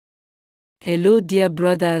Hello, dear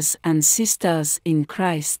brothers and sisters in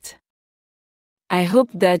Christ. I hope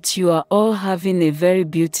that you are all having a very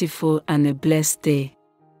beautiful and a blessed day.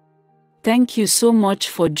 Thank you so much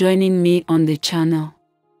for joining me on the channel.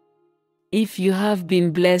 If you have been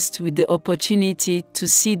blessed with the opportunity to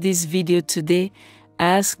see this video today, I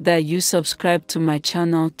ask that you subscribe to my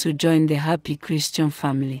channel to join the happy Christian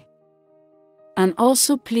family. And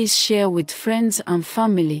also please share with friends and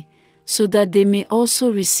family, so that they may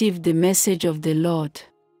also receive the message of the Lord.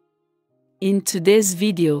 In today's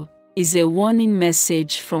video is a warning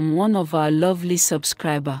message from one of our lovely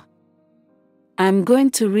subscribers. I'm going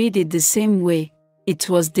to read it the same way it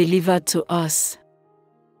was delivered to us.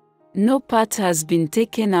 No part has been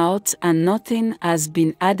taken out and nothing has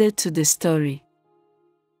been added to the story.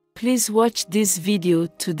 Please watch this video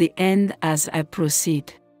to the end as I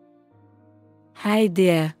proceed. Hi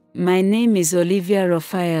there, my name is Olivia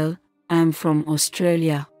Raphael. I'm from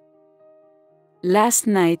Australia. Last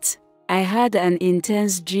night, I had an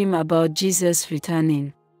intense dream about Jesus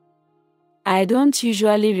returning. I don't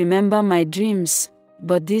usually remember my dreams,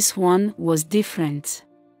 but this one was different.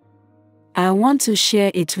 I want to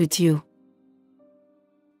share it with you.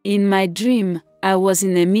 In my dream, I was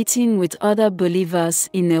in a meeting with other believers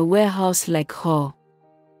in a warehouse-like hall.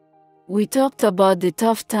 We talked about the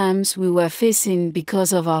tough times we were facing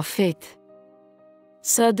because of our faith.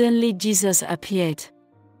 Suddenly Jesus appeared.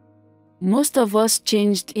 Most of us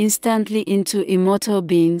changed instantly into immortal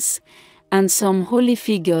beings, and some holy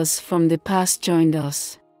figures from the past joined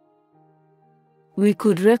us. We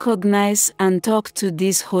could recognize and talk to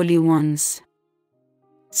these holy ones.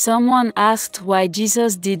 Someone asked why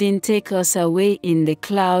Jesus didn't take us away in the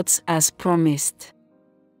clouds as promised.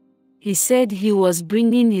 He said he was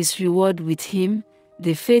bringing his reward with him,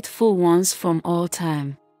 the faithful ones from all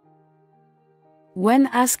time. When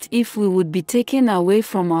asked if we would be taken away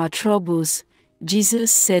from our troubles,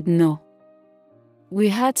 Jesus said no. We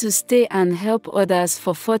had to stay and help others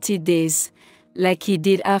for 40 days, like he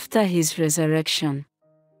did after his resurrection.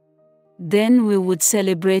 Then we would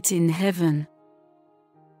celebrate in heaven.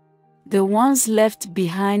 The ones left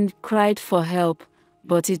behind cried for help,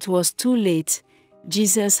 but it was too late.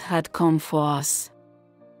 Jesus had come for us.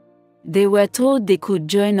 They were told they could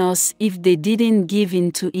join us if they didn't give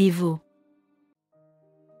in to evil.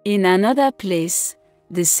 In another place,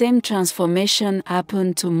 the same transformation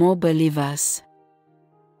happened to more believers.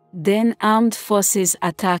 Then armed forces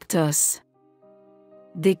attacked us.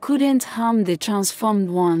 They couldn't harm the transformed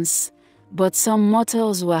ones, but some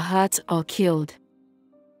mortals were hurt or killed.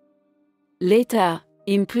 Later,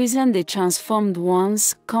 in prison, the transformed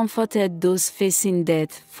ones comforted those facing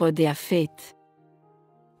death for their faith.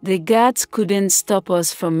 The guards couldn't stop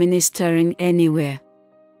us from ministering anywhere.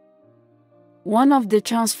 One of the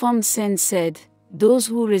transformed saints said, "Those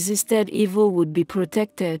who resisted evil would be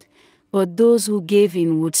protected, but those who gave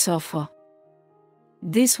in would suffer."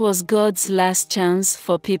 This was God's last chance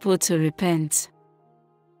for people to repent.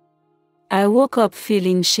 I woke up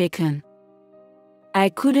feeling shaken. I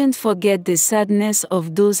couldn't forget the sadness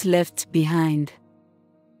of those left behind.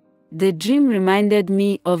 The dream reminded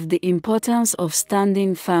me of the importance of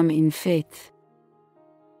standing firm in faith.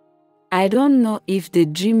 I don't know if the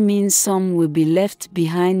dream means some will be left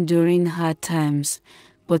behind during hard times,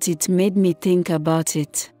 but it made me think about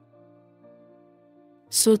it.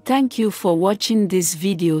 So thank you for watching this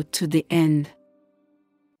video to the end.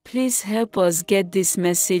 Please help us get this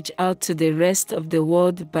message out to the rest of the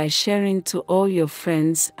world by sharing to all your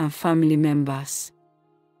friends and family members.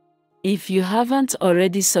 If you haven't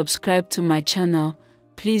already subscribed to my channel,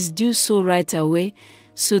 please do so right away,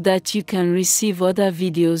 so that you can receive other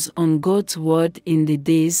videos on God's Word in the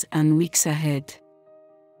days and weeks ahead.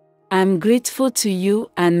 I'm grateful to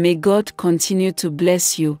you and may God continue to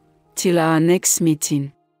bless you. Till our next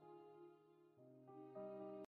meeting.